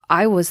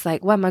I was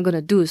like, what am I going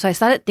to do? So I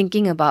started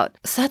thinking about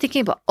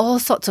all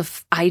sorts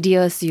of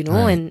ideas,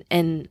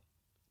 and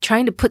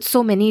trying to put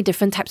so many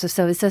different types of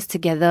services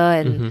together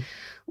and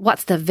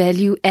what's the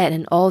value add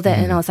and all that.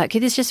 And I was like, okay,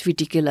 this is just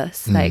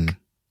ridiculous. Like,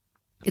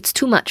 it's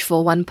too much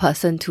for one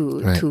person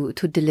to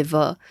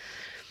deliver.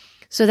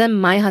 So then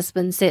my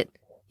husband said,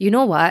 you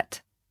know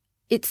what?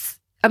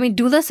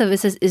 Doula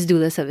services is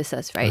doula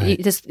services, right?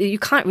 You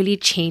can't really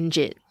change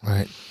it.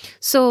 Right.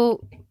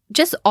 So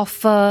just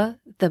offer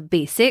the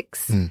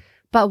basics,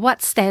 but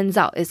what stands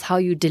out is how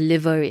you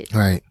deliver it.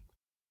 Right.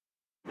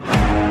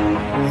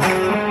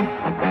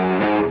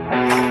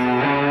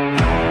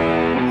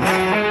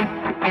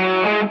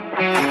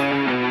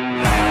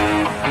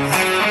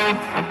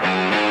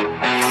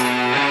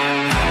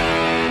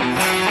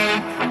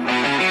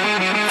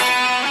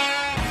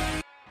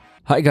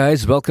 Hi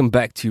guys, welcome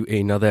back to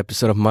another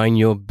episode of Mind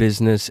Your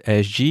Business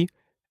SG,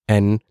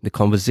 and the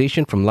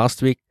conversation from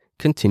last week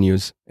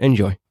continues.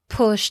 Enjoy.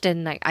 Pushed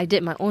and I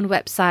did my own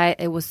website.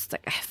 It was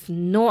I have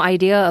no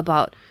idea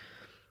about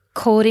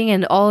coding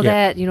and all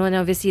that, and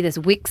obviously there's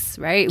Wix,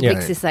 right?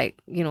 Wix is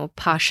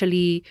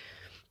partially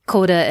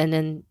coded and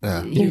then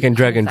you can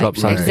drag and drop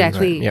something.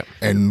 Exactly. Right. Yep.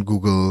 And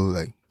Google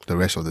the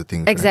rest of the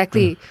things.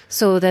 Exactly. Right?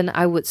 So then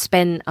I would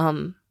spend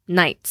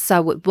nights. I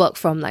would work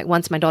from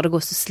once my daughter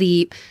goes to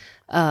sleep.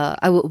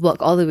 I would work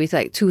all the way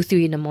to 2,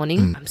 3 in the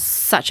morning. I'm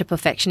such a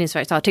perfectionist,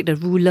 right? So I'll take the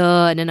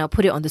ruler and then I'll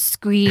put it on the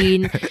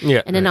screen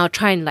and then I'll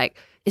try and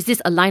is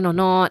this aligned or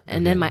not?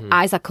 And then my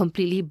eyes are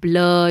completely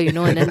blurred,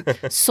 and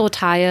then so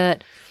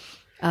tired.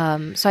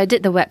 So I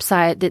did the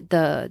website, did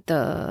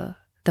the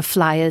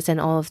flyers and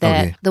all of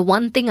that. Okay. The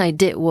one thing I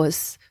did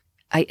was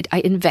I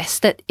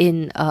invested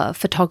in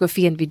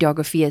photography and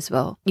videography as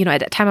well.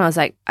 At that time I was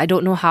like, I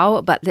don't know how,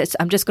 but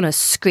I'm just going to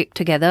scrape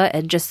together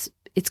and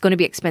it's going to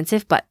be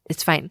expensive, but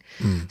it's fine.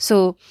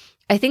 So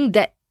I think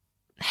that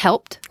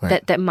helped.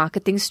 Right. That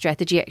marketing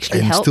strategy actually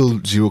and helped.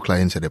 Still 0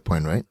 clients at that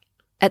point, right?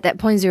 At that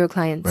point, 0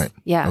 clients. Right.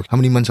 Yeah. Okay. How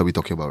many months are we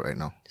talking about right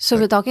now? So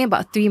we're talking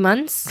about 3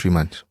 months. 3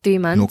 months. 3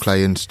 months. No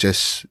clients,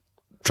 just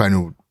trying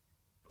to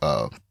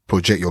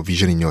project your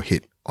vision in your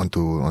head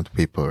onto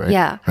paper, right?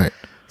 Yeah. Right.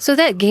 So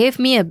that gave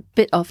me a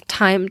bit of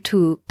time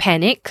to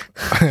panic.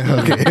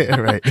 Okay,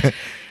 right.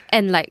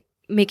 And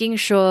making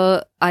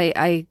sure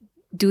I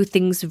do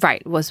things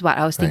right was what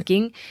I was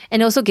thinking.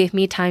 And it also gave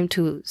me time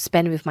to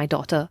spend with my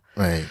daughter.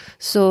 Right.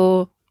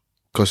 So...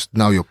 Because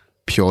now you're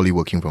purely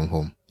working from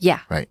home.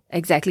 Yeah. Right.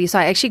 Exactly. So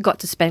I actually got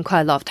to spend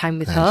quite a lot of time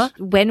with her.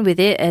 Went with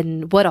it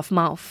and word of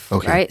mouth.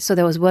 Okay. Right? So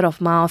there was word of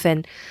mouth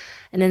and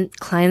then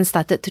clients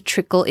started to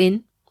trickle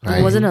in. Right.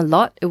 It wasn't a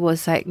lot. It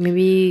was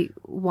maybe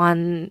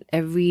 1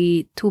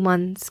 every 2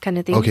 months kind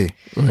of thing. Okay.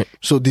 Right.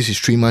 So this is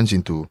 3 months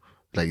into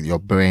your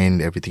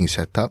brand, everything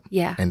set up.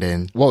 Yeah. And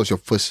then what was your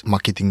first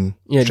marketing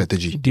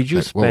strategy? Did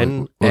you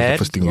spend what was the ads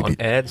first thing you on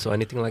did? ads or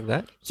anything like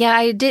that? Yeah,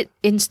 I did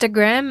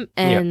Instagram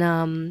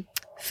and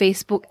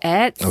Facebook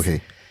ads.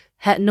 Okay.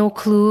 Had no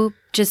clue.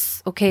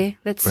 Just, okay,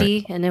 let's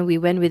see. And then we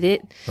went with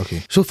it.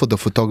 Okay. So for the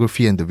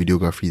photography and the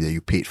videography that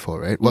you paid for,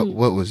 right?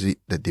 What was it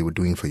that they were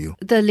doing for you?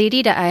 The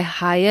lady that I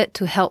hired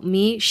to help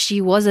me, she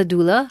was a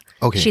doula.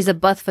 Okay. She's a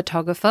birth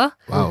photographer.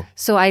 Wow.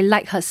 So I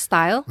like her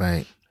style.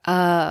 Right.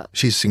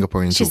 She's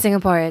Singaporean She's too.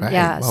 Singaporean, Right.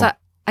 yeah. Wow. So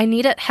I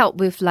needed help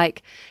with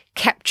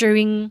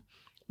capturing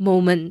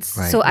moments.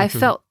 Right. So I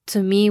felt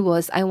to me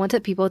I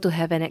wanted people to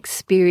have an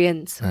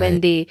experience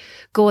when they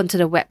go onto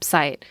the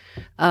website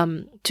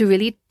to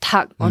really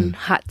tug on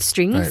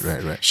heartstrings.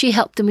 Right. She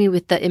helped me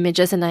with the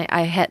images and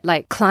I had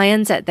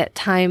clients at that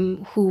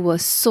time who were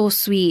so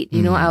sweet.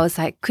 I was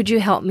like, could you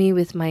help me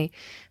with my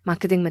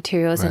marketing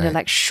materials? And they're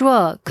like,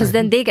 sure, because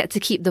then they get to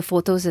keep the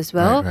photos as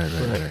well.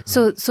 Right.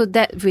 So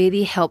that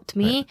really helped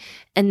me. Right.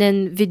 And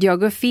then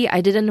videography, I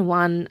didn't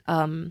want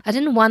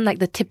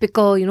the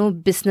typical,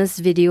 business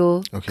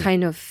video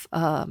kind of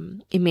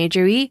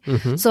imagery.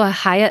 So I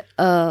hired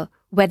a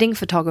wedding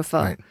photographer.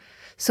 Right.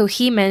 So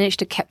he managed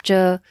to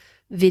capture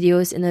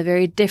videos in a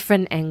very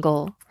different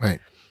angle. Right.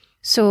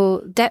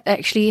 So that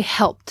actually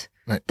helped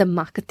the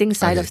marketing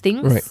side of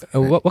things.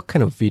 Right. What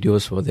kind of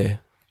videos were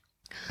there?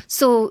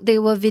 So they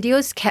were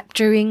videos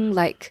capturing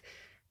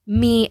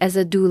me as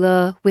a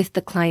doula with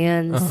the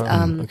clients.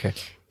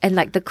 And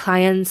the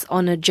clients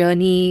on a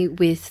journey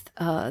with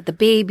the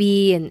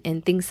baby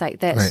and things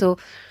like that. Right. So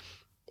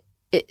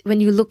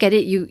when you look at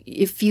it,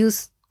 it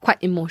feels quite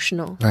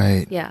emotional.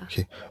 Right. Yeah.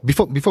 Okay.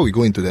 Before we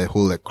go into that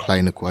whole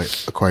client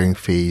acquiring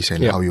phase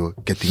and how you're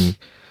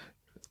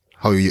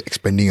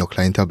expanding your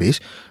clientele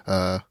base,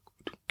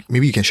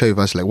 maybe you can share with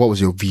us what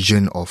was your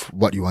vision of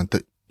what you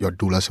wanted your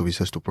doula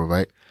services to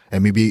provide,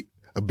 and maybe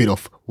a bit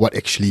of what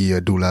actually a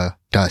doula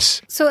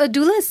does. So a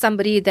doula is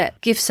somebody that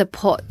gives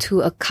support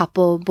to a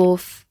couple,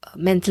 both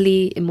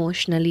mentally,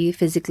 emotionally,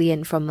 physically,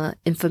 and from an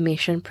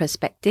information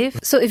perspective.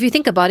 So if you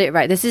think about it,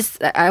 right,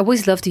 I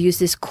always love to use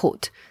this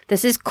quote.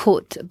 There's this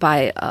quote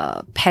by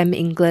Pam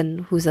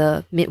England, who's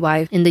a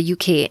midwife in the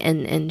UK,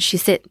 and she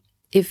said,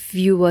 if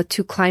you were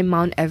to climb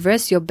Mount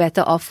Everest, you're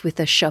better off with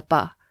a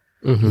Sherpa.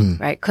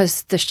 right?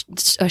 Because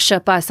a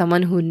Sherpa is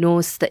someone who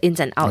knows the ins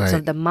and outs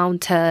of the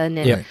mountain,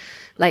 and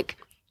like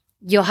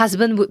your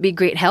husband would be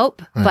great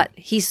help, but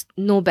he's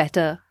no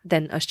better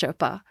than a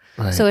Sherpa.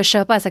 So a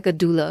Sherpa is like a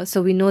doula,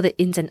 so we know the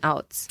ins and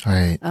outs.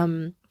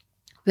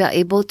 We are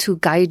able to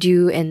guide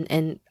you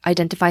and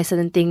identify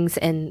certain things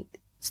and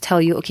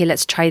tell you, okay,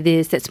 let's try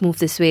this, let's move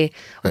this way.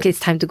 Okay, it's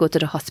time to go to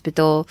the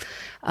hospital.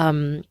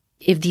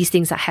 If these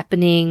things are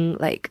happening,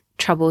 like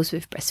troubles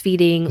with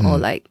breastfeeding or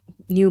like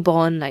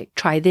newborn, like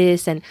try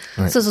this. And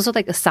so it's also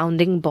like a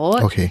sounding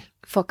board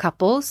for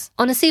couples.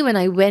 Honestly, when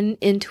I went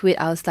into it,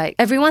 I was like,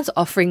 everyone's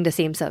offering the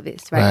same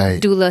service,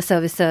 right? Doula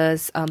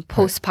services,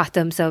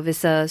 postpartum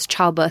services,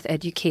 childbirth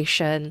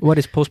education. What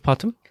is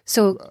postpartum?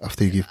 So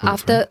after you give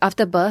birth,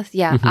 after birth,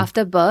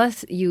 after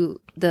birth,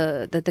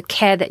 the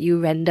care that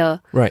you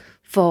render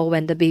for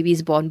when the baby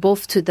is born,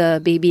 both to the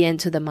baby and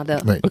to the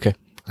mother.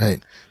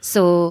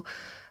 So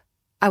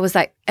I was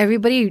like,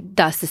 everybody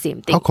does the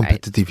same thing. How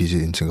competitive is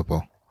it in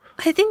Singapore?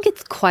 I think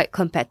it's quite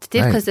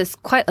competitive because there's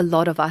quite a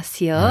lot of us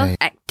here.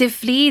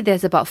 Actively,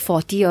 there's about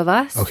 40 of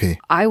us.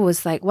 I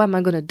was like, what am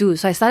I going to do?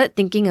 So I started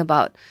thinking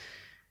about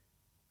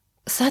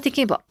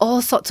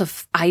all sorts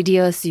of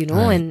ideas, you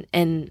know,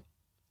 and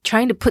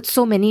trying to put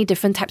so many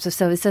different types of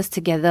services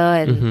together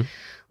and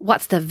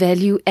what's the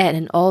value add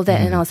and all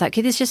that. And I was like,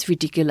 okay, this is just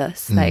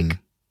ridiculous. Like,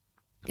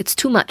 it's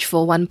too much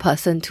for one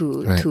person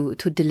to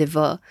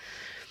deliver.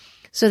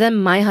 So then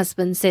my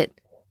husband said,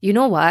 you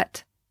know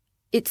what?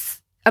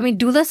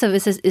 Doula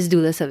services is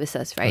doula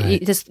services,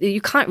 right?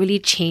 You can't really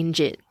change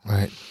it.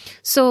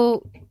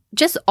 So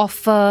just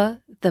offer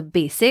the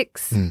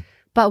basics,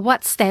 but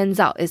what stands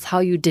out is how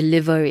you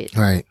deliver it.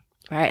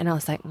 Right. And I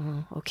was like,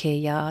 okay,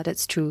 yeah,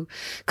 that's true.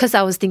 Because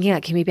I was thinking,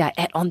 like, okay, maybe I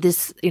add on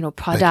this,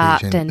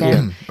 product and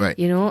then,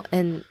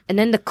 and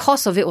then the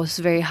cost of it was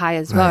very high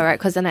as well, right?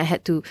 Because then I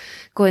had to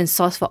go and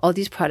source for all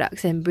these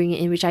products and bring it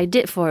in, which I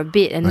did for a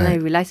bit. And then I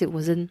realized it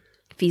wasn't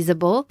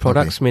feasible.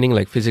 Products meaning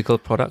like physical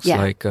products?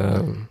 Like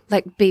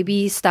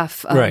baby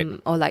stuff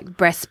or like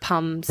breast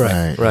pumps.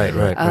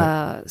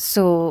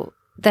 So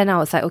then I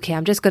was like, okay,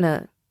 I'm just going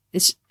to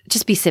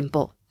just be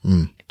simple.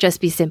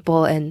 Just be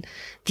simple, and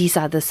these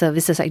are the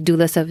services like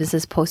doula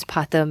services,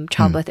 postpartum,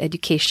 childbirth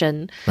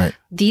education.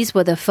 These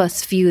were the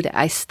first few that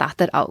I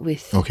started out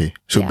with.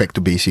 So back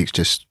to basics,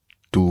 just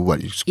do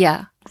what you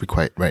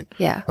required, right?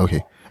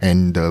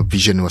 And the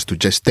vision was to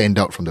just stand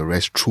out from the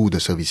rest through the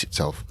service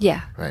itself.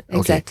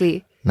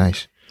 Exactly.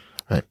 Nice.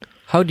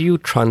 How do you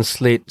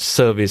translate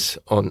service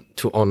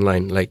to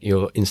online, like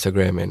your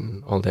Instagram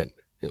and all that?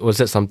 Was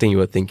that something you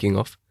were thinking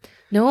of?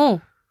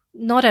 No,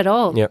 not at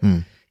all.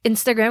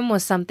 Instagram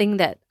was something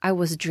that I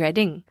was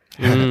dreading.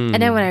 And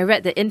then when I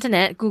read the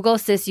internet, Google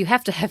says you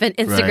have to have an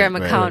Instagram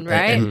account,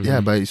 right?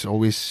 And but it's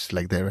always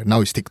like that, right?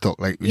 Now it's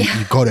TikTok. Like, you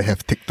gotta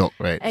have TikTok,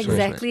 right?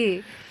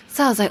 Exactly.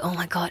 So I was like, oh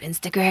my God,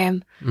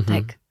 Instagram.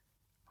 Like,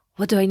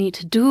 what do I need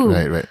to do?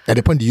 At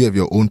that point, do you have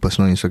your own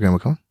personal Instagram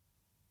account?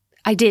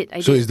 I did.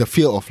 So it's the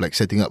fear of like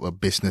setting up a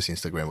business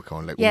Instagram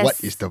account. Like,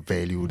 what is the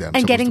value that I'm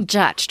and getting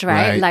judged,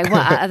 right? Like,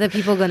 what are other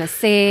people going to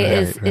say?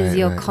 Is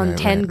your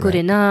content good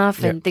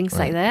enough? And things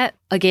like that.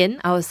 Again,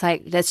 I was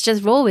like, let's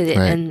just roll with it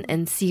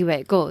and see where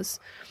it goes.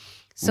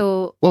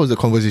 So, what was the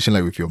conversation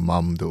like with your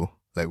mom though?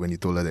 Like when you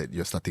told her that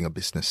you're starting a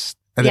business?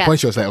 At the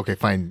point, she was like, okay,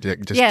 fine,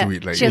 just do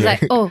it. Like, she was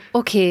like, oh,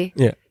 okay.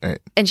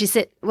 And she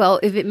said, well,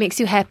 if it makes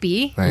you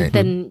happy,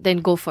 then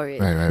go for it.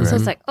 So I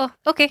was like, oh,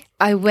 okay.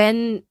 I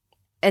went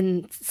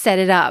and set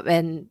it up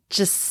and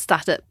just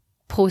started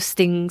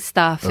posting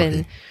stuff.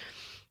 And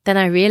then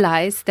I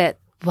realized that,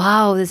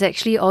 wow, there's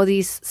actually all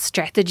these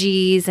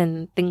strategies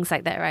and things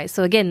like that, right?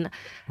 So again,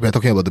 we're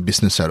talking about the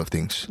business side of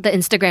things. The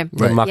Instagram.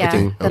 The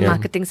marketing. The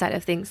marketing side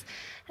of things.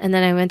 And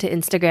then I went to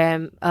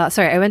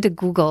I went to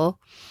Google,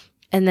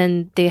 and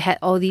then they had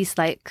all these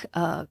like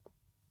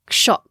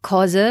short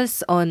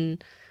courses on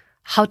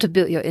how to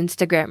build your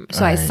Instagram.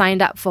 So I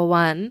signed up for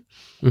one.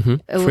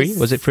 Free?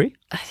 Was it free?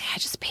 I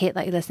just paid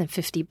like less than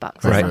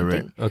 $50 or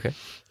something. Okay.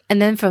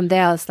 And then from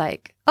there, I was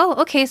like, oh,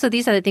 okay, so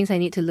these are the things I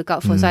need to look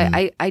out for. So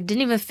I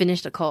didn't even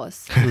finish the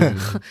course.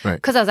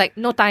 Because I was like,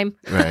 no time.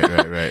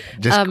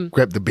 Just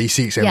grab the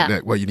basics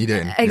and what you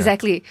needed.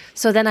 Exactly.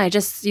 So then I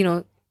just,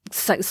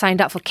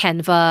 signed up for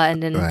Canva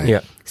and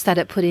then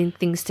started putting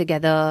things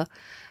together.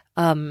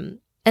 And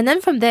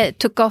then from there, it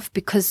took off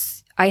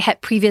because I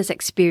had previous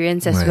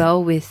experience as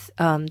well with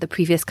the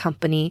previous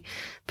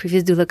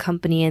doula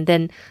company, and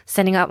then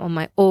setting up on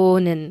my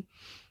own. And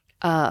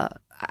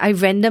I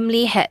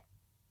randomly had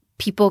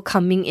people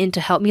coming in to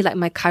help me, like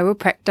my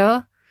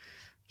chiropractor.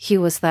 He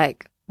was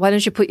like, why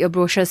don't you put your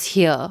brochures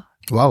here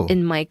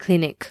in my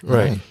clinic?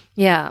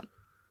 Yeah.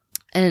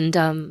 And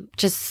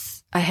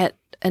I had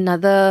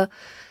another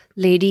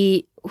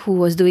lady who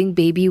was doing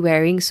baby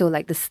wearing, so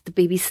like the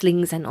baby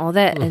slings and all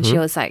that. And she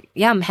was like,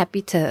 yeah, I'm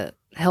happy to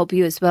help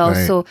you as well.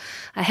 So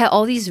I had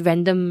all these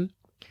random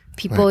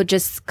people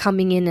just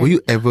coming in. Were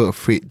you ever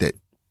afraid that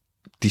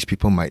these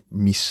people might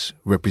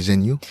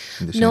misrepresent you?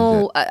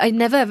 No, I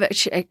never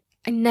actually.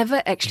 I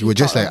never actually. You were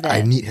just like,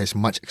 I need as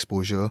much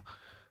exposure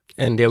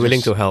And they're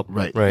willing to help.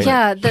 Right.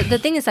 Yeah, the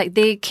thing is like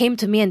they came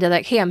to me and they're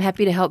like, hey, I'm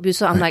happy to help you.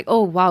 So I'm like,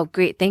 oh wow,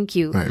 great, thank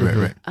you.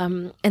 Right.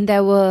 And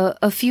there were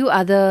a few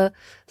other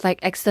like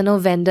external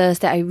vendors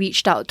that I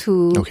reached out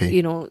to. Okay.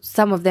 You know,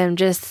 some of them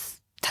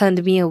just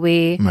turned me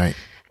away. Right.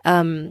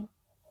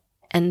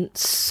 And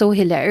so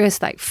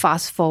hilarious, like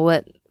fast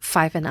forward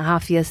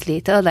 5.5 years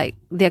later, like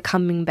they're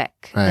coming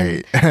back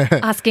Right. and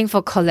asking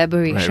for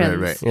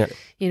collaborations. Right. Yeah.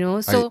 You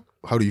know, so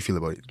How do you feel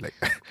about it? Like,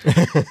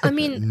 I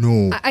mean,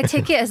 no. I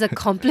take it as a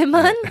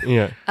compliment.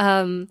 Yeah.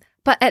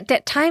 But at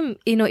that time,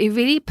 you know, it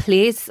really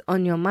plays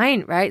on your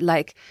mind, right?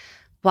 Like,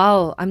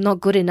 wow, I'm not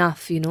good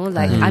enough, you know,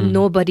 like I'm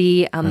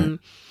nobody.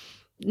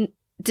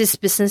 This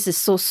business is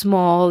so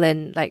small,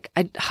 and like,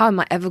 how am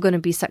I ever going to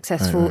be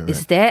successful? Right.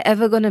 Is there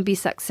ever going to be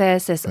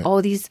success? There's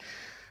all these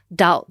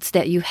doubts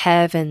that you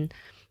have and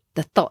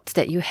the thoughts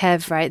that you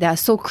have, right? They are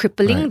so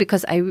crippling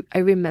because I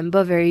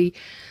remember very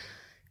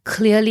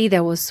clearly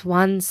there was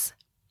once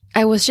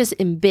I was just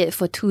in bed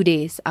for 2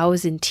 days. I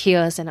was in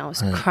tears and I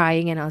was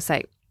crying and I was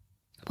like,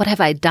 what have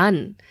I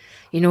done?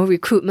 You know,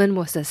 recruitment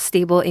was a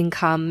stable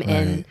income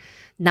and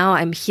now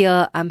I'm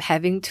here. I'm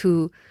having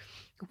to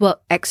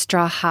work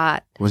extra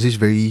hard. Was this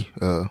very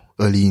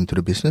early into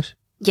the business?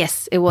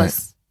 Yes, it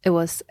was. It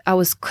was. I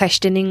was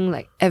questioning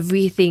like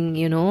everything,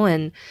 you know,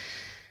 and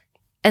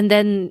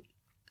then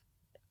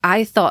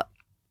I thought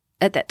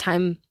at that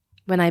time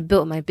when I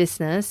built my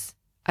business,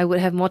 I would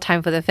have more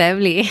time for the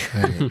family,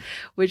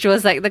 which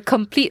was like the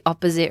complete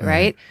opposite,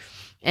 right?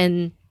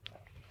 And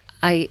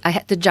I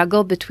had to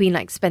juggle between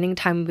like spending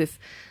time with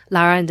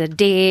Lara in the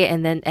day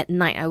and then at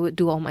night I would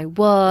do all my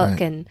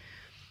work. And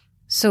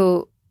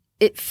so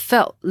it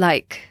felt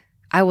like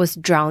I was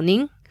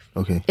drowning.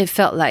 Okay. It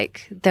felt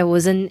like there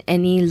wasn't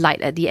any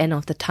light at the end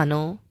of the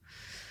tunnel.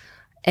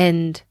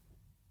 And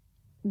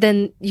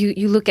then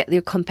you look at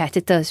your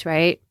competitors,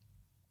 right?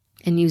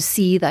 And you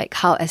see like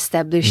how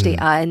established they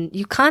are, and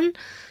you can't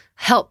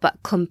help but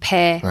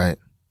compare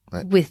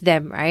with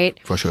them, right?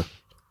 For sure.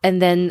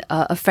 And then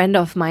a friend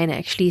of mine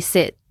actually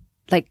said,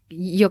 like,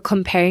 you're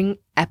comparing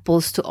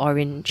apples to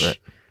orange. Right.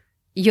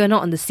 You're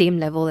not on the same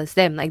level as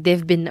them. Like,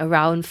 they've been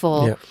around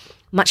for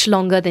much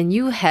longer than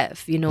you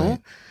have, you know?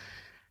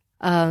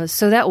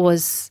 So that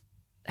was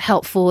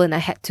helpful, and I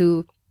had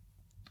to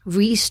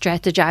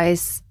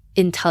re-strategize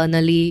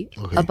internally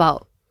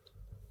about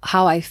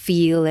how I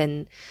feel.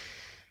 And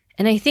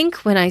I think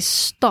when I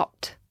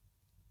stopped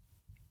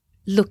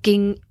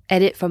looking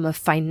at it from a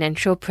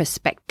financial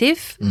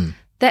perspective,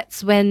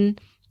 that's when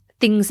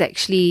things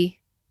actually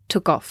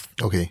took off.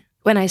 Okay.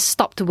 When I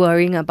stopped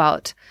worrying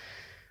about,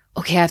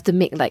 okay, I have to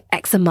make like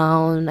X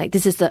amount, like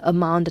this is the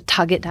amount, the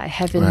target that I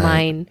have in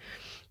mind.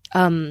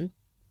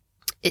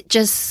 It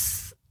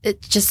just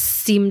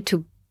seemed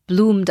to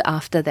bloom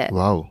after that.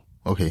 Wow.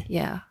 Okay.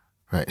 Yeah.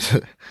 Right.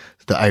 So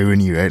the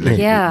irony, right? Like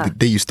Yeah. the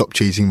day you stop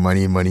chasing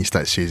money, money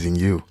starts chasing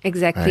you.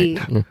 Exactly.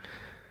 Right.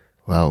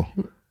 Wow.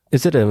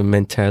 Is it a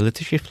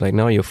mentality shift? Like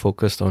now you're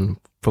focused on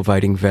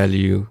providing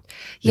value,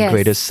 the Yes.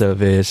 greatest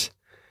service,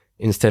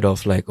 instead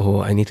of like,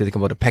 oh, I need to think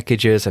about the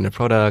packages and the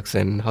products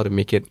and how to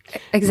make it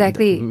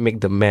Exactly.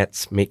 make the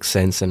maths make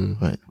sense and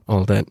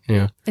all that.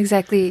 Yeah.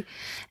 Exactly.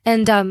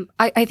 And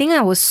I think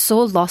I was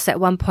so lost at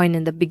one point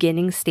in the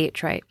beginning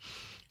stage, right?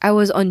 I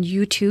was on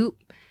YouTube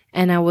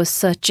and I was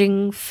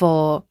searching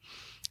for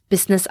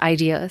business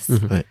ideas.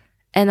 Right.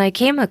 And I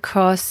came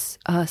across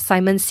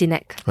Simon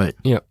Sinek. Right.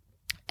 Yeah.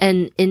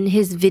 And in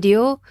his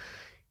video,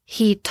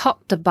 he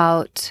talked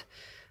about,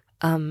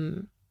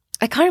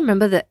 I can't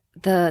remember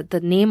the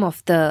name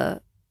of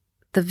the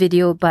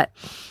video, but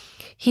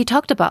he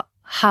talked about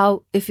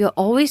how if you're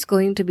always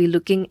going to be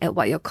looking at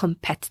what your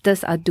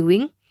competitors are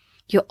doing,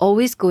 you're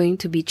always going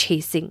to be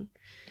chasing.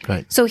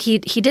 Right. So he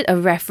did a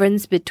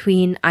reference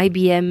between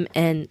IBM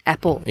and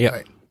Apple.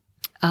 Yeah.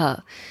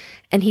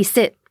 And he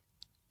said,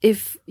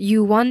 if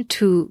you want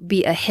to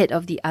be ahead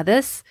of the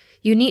others,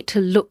 you need to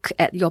look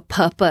at your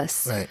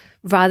purpose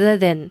rather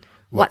than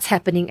what's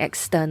happening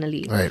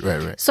externally.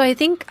 Right. So I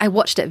think I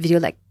watched that video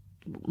like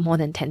more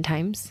than 10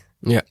 times.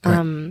 Yeah.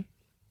 And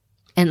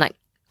like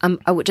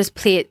I would just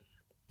play it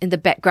in the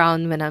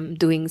background when I'm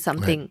doing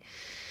something.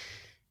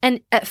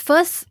 And at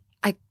first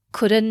I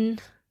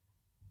couldn't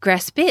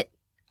grasp it.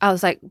 I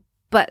was like,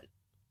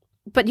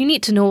 but you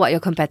need to know what your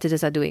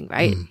competitors are doing,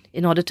 right?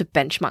 In order to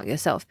benchmark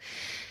yourself.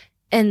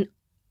 And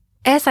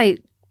as I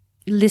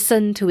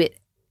listen to it,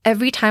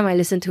 every time I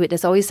listen to it,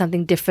 there's always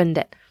something different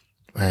that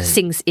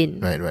sinks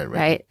in.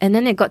 Right. And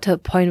then it got to a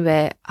point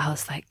where I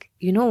was like,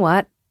 you know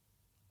what?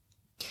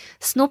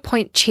 There's no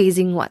point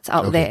chasing what's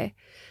out there.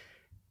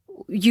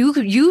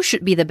 You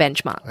should be the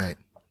benchmark,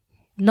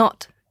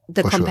 not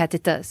the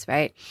competitors,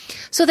 right?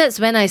 So that's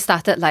when I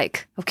started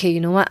like, okay, you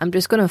know what? I'm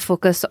just going to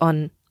focus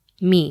on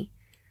me.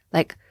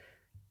 Like,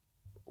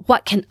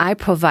 what can I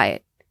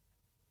provide?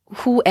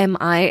 Who am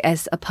I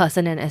as a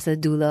person and as a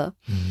doula?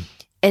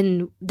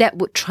 And that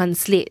would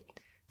translate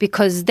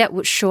because that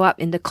would show up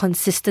in the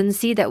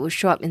consistency, that would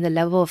show up in the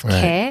level of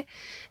care,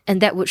 and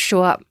that would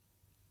show up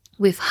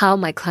with how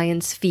my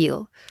clients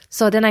feel.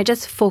 So then I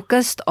just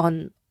focused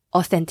on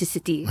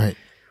authenticity.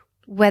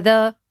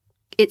 whether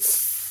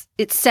it's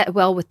set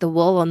well with the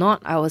world or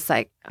not, I was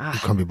like, You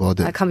can't be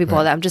bothered. I can't be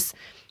bothered.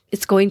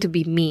 It's going to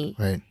be me,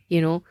 Right.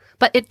 you know.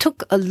 But it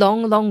took a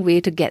long, long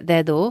way to get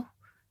there though.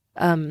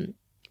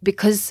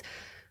 Because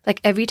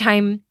like every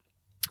time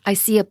I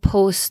see a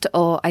post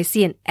or I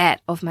see an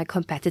ad of my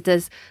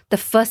competitors, the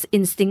first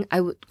instinct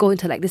I would go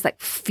into like this like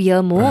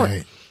fear mode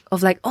Right.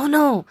 of like, oh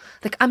no,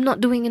 like I'm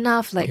not doing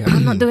enough, like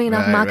I'm not doing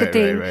enough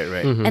marketing.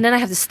 Right. And then I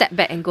have to step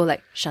back and go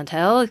like,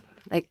 Chantel,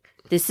 like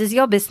this is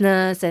your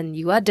business and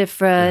you are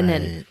different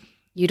and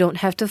you don't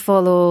have to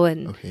follow.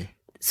 And Okay.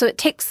 so it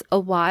takes a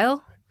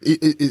while.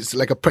 It's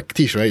like a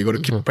practice, right? You got to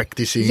keep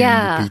practicing,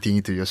 Yeah. repeating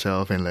it to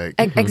yourself, and like.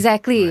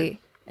 Exactly.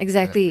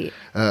 Exactly.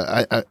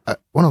 I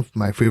one of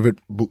my favorite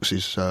books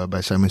is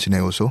by Simon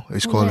Sinek also.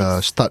 It's called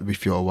nice. Start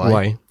With Your Why.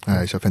 Why?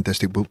 It's a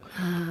fantastic book.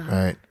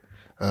 Right.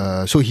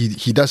 So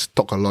he does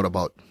talk a lot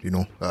about,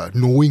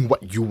 knowing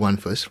what you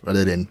want first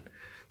rather than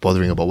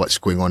bothering about what's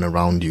going on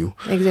around you.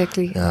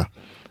 Exactly. Yeah.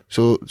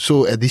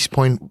 So at this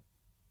point,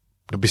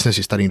 the business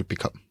is starting to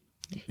pick up.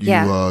 You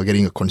are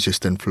getting a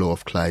consistent flow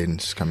of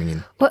clients coming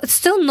in. Well, it's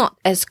still not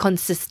as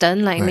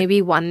consistent, like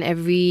maybe one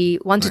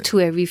to two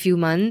every few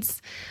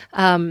months.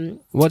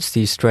 What's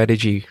the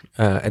strategy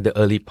at the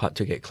early part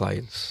to get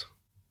clients?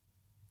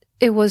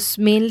 It was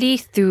mainly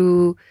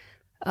through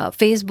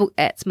Facebook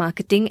ads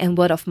marketing and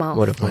word of mouth.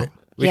 Word of mouth.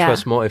 Which Yeah.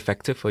 was more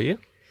effective for you?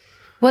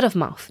 Word of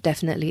mouth,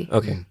 definitely.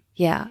 Okay.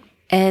 Yeah.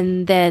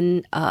 And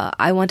then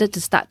I wanted to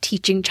start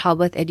teaching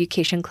childbirth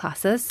education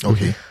classes.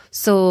 Okay.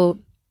 So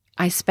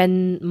I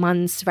spent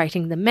months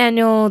writing the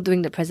manual,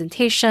 doing the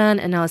presentation,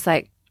 and I was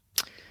like,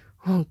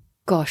 oh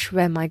gosh,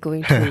 where am I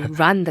going to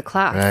run the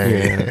class?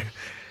 Right. Yeah.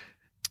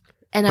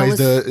 And But I was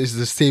it's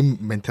the same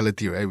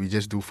mentality, right? We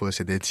just do first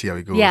and then see how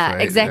it goes. Yeah,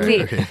 right? exactly.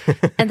 Right,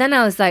 okay. and then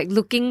I was like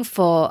looking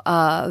for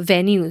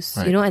venues,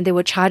 Right. and they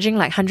were charging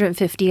like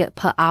 150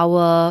 per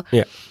hour.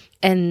 Yeah.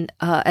 And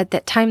at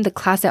that time, the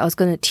class that I was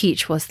going to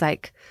teach was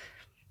like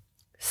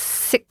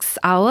 6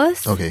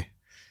 hours. Okay.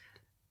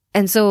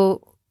 And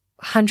so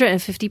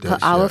 150 per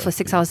That's, hour for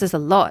 6 hours is a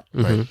lot.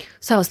 Right.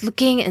 So I was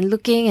looking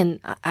and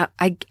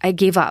I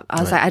gave up.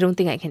 I was like, I don't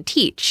think I can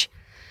teach.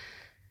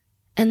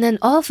 And then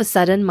all of a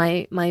sudden,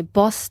 my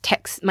boss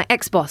my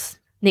ex-boss,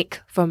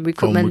 Nick from From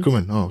recruitment,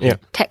 recruitment. Oh, okay. Yeah.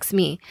 text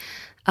me.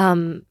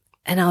 And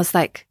I was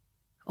like,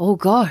 oh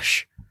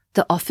gosh,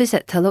 the office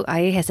at Telok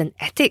Ayer has an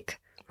attic.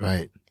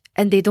 Right.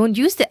 And they don't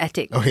use the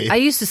attic. Okay. I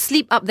used to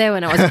sleep up there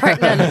when I was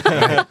pregnant.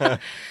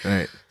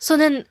 Right. So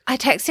then I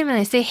text him and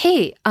I say,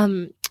 hey,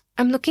 I'm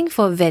looking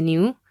for a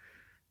venue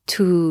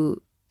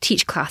to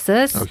teach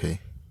classes. Okay.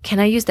 Can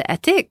I use the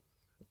attic?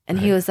 And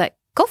he was like,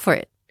 go for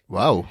it.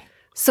 Wow.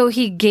 So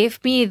he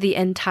gave me the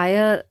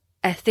entire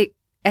attic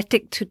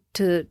to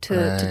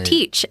Right.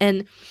 teach.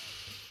 And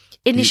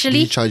Did initially,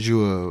 he charge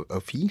you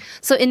a fee?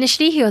 so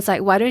initially he was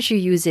like, why don't you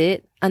use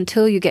it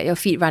until you get your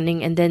feet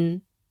running and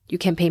then you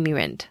can pay me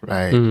rent.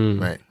 Right.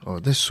 Mm. Right. Oh,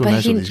 that's so But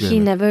nice of this guy. he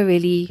man. never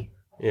really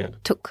Yeah.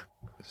 took.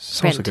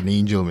 Sounds like an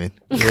angel, man.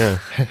 Yeah.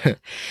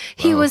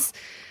 He Wow. was.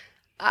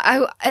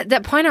 I at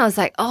that point I was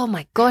like, oh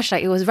my gosh,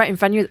 like it was right in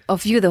front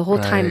of you the whole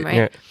time, Right.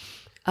 right?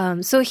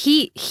 Yeah. So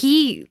he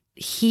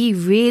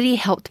really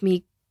helped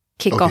me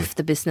kick Okay. off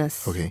the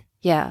business. Okay.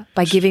 Yeah,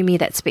 by giving me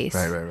that space.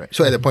 Right.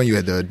 So at that point, you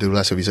had the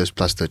doula services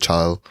plus the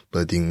child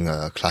birthing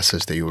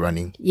classes that you were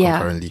running Yeah.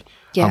 concurrently.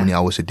 Yeah. How many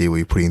hours a day were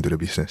you putting into the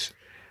business?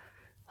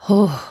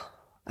 Oh,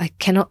 I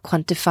cannot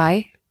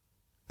quantify,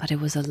 but it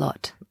was a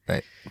lot.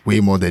 Right. Way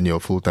more than your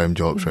full-time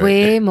jobs, right?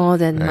 Way more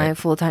than Right. my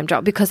full-time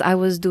job because I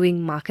was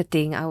doing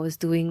marketing, I was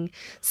doing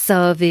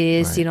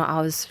service, Right.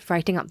 I was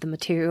writing up the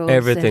materials.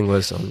 Everything and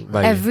was on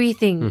by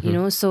everything,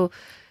 so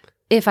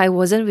if I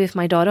wasn't with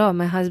my daughter or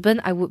my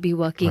husband, I would be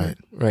working. Right.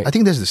 Right. I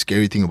think that's the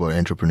scary thing about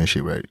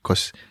entrepreneurship, right?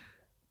 Because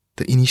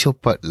the initial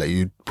part, like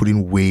you put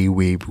in way,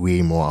 way,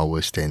 way more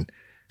hours than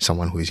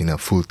someone who is in a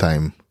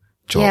full-time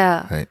job,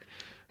 Yeah. right?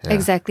 Yeah.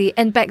 Exactly.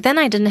 And back then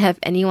I didn't have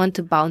anyone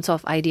to bounce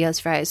off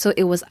ideas, right? So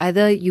it was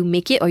either you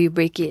make it or you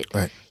break it.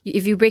 Right.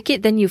 If you break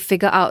it, then you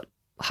figure out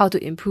how to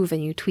improve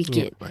and you tweak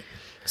it. Right.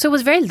 So it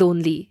was very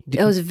lonely.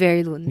 It was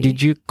very lonely.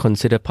 Did you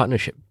consider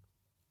partnership?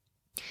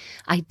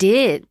 I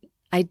did.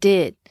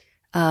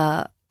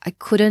 I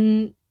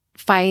couldn't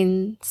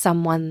find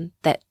someone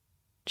that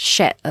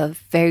shared a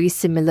very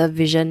similar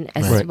vision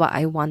as Right. what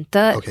I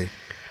wanted. Okay.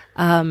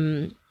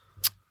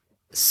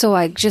 So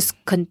I just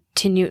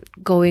continued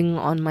going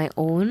on my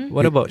own.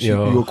 What about So you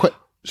were your quite...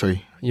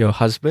 Sorry. your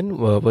husband?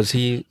 Was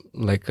he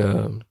like?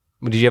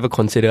 Did you ever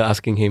consider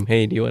asking him,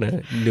 "Hey, do you want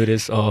to do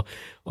this, or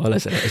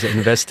as an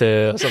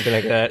investor or something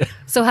like that?"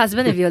 So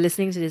husband, if you're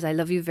listening to this, I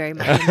love you very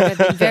much. And you have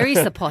been very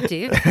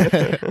supportive.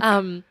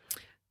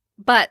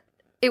 But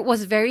it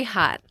was very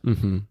hard.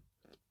 Mm-hmm.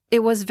 It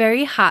was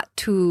very hard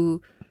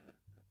to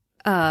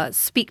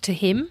speak to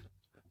him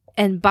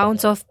and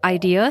bounce off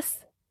ideas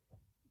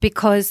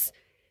because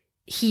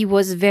he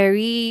was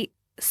very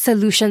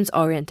solutions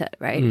oriented,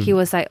 right? Mm. He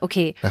was like,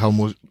 okay, Like how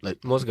most...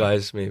 Most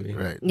guys, maybe.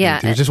 Right. Yeah.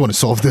 They just want to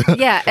solve the...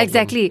 yeah,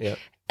 exactly. Yeah.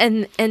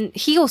 and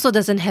he also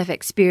doesn't have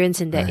experience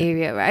in that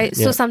area, right?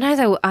 So sometimes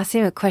I would ask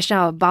him a question,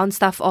 I would bounce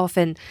stuff off,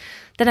 and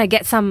then I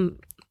get some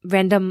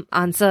random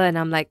answer, and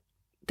I'm like,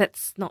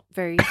 that's not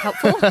very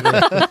helpful.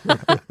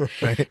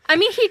 Right. I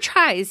mean, he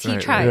tries.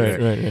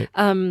 Right.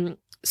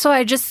 So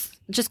I just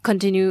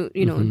continue,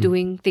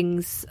 doing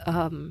things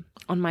on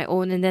my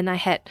own, and then I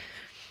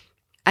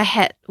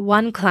had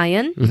one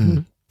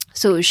client.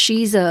 So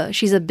she's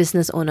a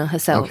business owner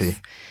herself,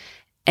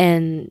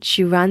 and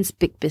she runs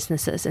big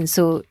businesses. And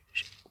so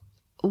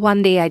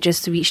one day I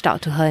just reached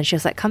out to her, and she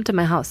was like, "Come to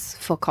my house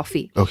for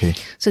coffee." Okay.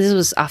 So this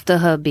was after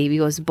her baby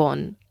was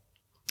born,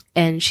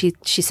 and she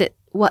said,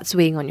 "What's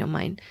weighing on your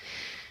mind?"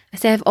 I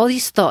said, "I have all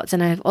these thoughts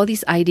and I have all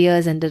these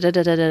ideas and da da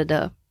da da da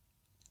da."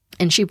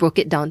 And she broke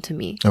it down to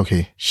me.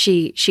 Okay.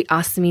 She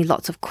asked me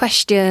lots of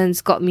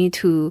questions, got me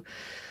to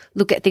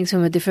look at things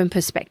from a different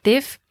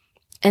perspective.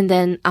 And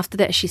then after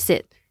that, she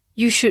said,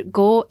 "You should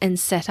go and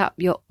set up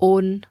your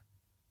own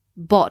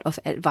board of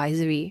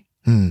advisory."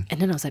 And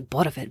then I was like,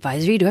 board of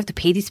advisory? Do I have to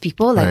pay these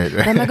people? Like,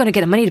 where am I going to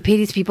get the money to pay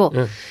these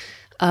people?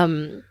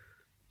 And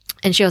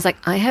she was like,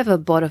 "I have a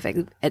board of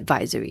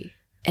advisory."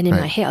 And in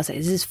my head, I was like,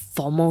 "Is this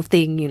formal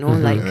thing,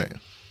 like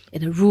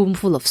in a room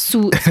full of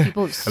suits,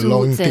 people with suits, a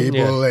long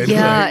table, and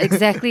yeah,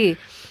 exactly."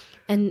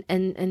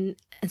 And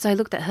so I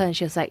looked at her, and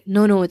she was like,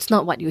 "No, it's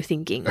not what you're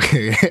thinking."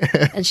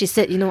 And she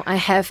said, "I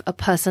have a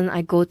person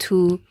I go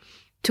to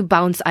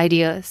bounce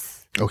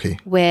ideas. Okay.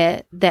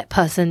 Where that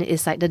person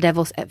is like the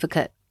devil's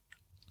advocate.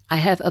 I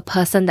have a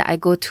person that I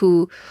go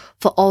to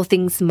for all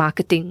things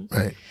marketing.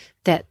 Right.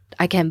 That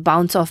I can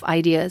bounce off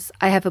ideas.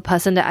 I have a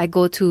person that I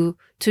go to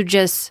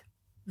just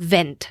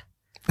vent."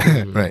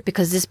 Right.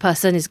 Because this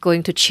person is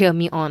going to cheer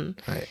me on.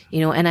 Right.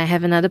 And I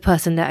have another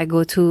person that I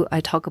go to,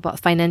 I talk about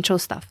financial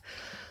stuff.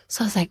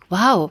 So I was like,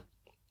 wow,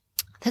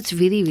 that's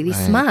really, really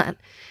smart.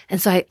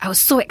 And so I was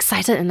so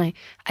excited, and I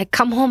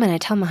come home and I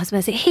tell my husband,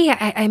 I say, "Hey,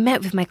 I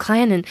met with my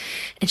client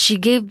and she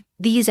gave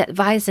these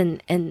advice,"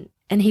 and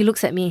he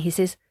looks at me and he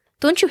says,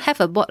 "Don't you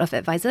have a board of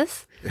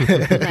advisors?"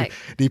 Like,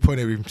 he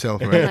pointed at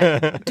himself, right?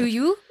 I'm like, "Do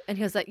you?" And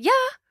he was like,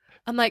 "Yeah."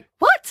 I'm like,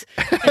 "What?"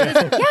 And he's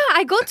like, "Yeah,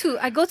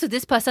 I go to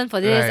this person for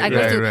this. Right, I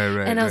go to,"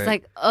 right, and I was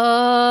like,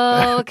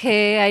 "Oh,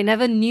 okay, I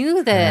never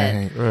knew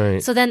that."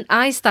 Right. So then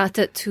I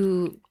started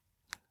to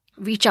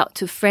reach out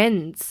to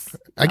friends.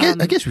 I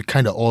guess we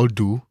kind of all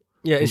do.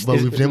 Yeah, but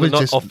we've never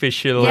not just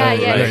official. Yeah,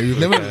 right? yeah. We've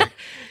never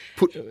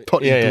put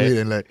thought into it,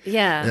 and like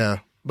Yeah.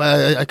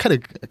 But I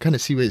kind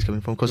of see where it's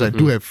coming from, because I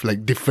do have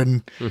like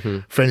different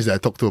friends that I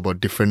talk to about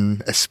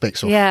different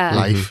aspects of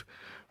life.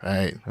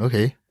 Right.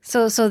 Okay.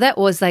 So that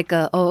was like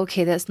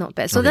okay, that's not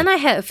bad. So then I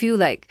had a few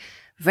like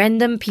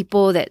random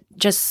people that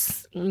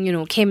just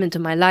came into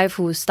my life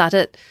who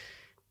started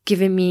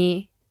giving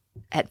me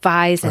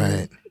advice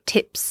and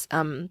tips.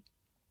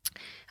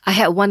 I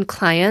had one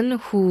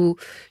client who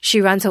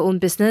she runs her own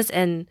business,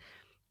 and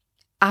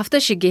after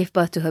she gave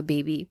birth to her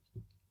baby,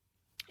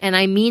 and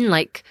I mean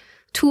like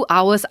 2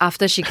 hours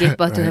after she gave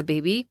birth to her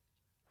baby,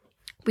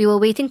 we were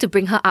waiting to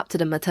bring her up to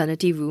the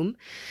maternity room.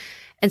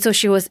 And so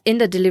she was in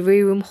the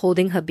delivery room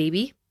holding her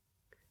baby,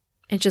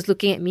 and she was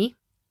looking at me,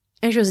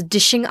 and she was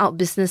dishing out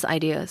business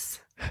ideas.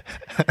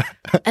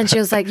 And she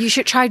was like, "You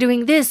should try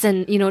doing this,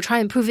 and try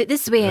and improve it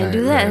this way and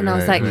do that." And I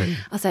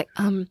was like,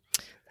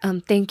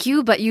 thank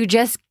you, but you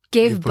just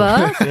gave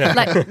birth.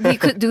 Like, we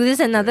could do this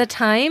another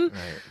time.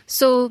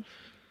 So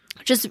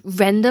just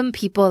random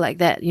people like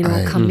that,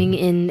 coming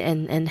in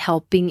and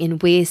helping in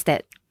ways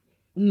that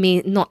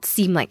may not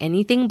seem like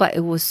anything, but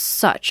it was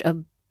such a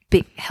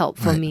big help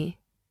for me.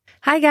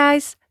 Hi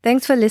guys,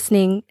 thanks for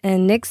listening.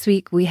 And next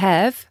week we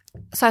have...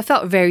 So I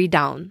felt very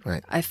down.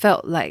 I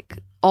felt like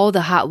all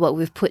the hard work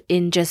we've put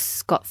in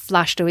just got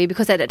flushed away,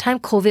 because at that time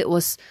COVID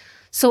was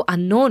so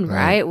unknown,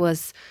 right?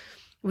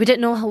 We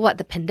didn't know what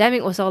the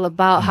pandemic was all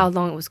about, how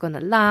long it was going to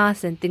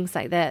last, and things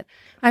like that.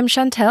 I'm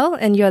Chantel,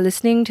 and you're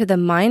listening to the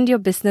Mind Your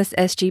Business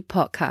SG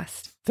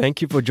podcast.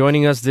 Thank you for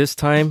joining us this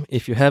time.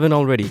 If you haven't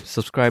already,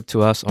 subscribe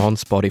to us on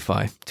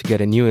Spotify to get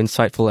a new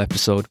insightful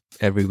episode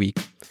every week.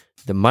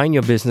 The Mind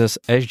Your Business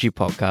SG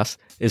podcast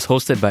is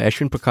hosted by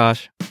Ashwin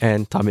Prakash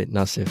and Tamit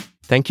Nasif.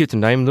 Thank you to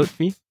Naim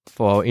Lutfi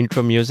for our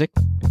intro music.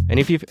 And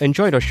if you've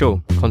enjoyed our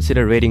show,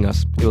 consider rating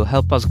us. It will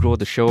help us grow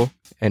the show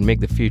and make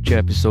the future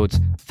episodes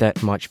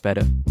that much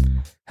better.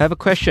 Have a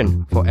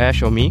question for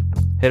Ash or me?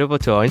 Head over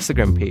to our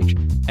Instagram page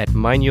at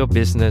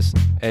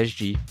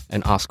mindyourbusinesssg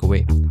and ask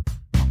away.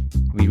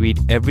 We read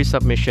every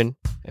submission,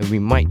 and we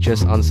might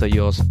just answer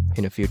yours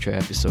in a future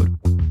episode.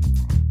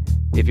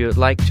 If you would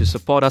like to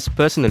support us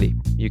personally,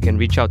 you can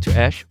reach out to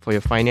Ash for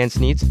your finance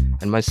needs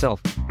and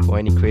myself for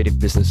any creative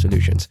business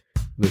solutions.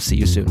 We'll see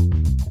you soon.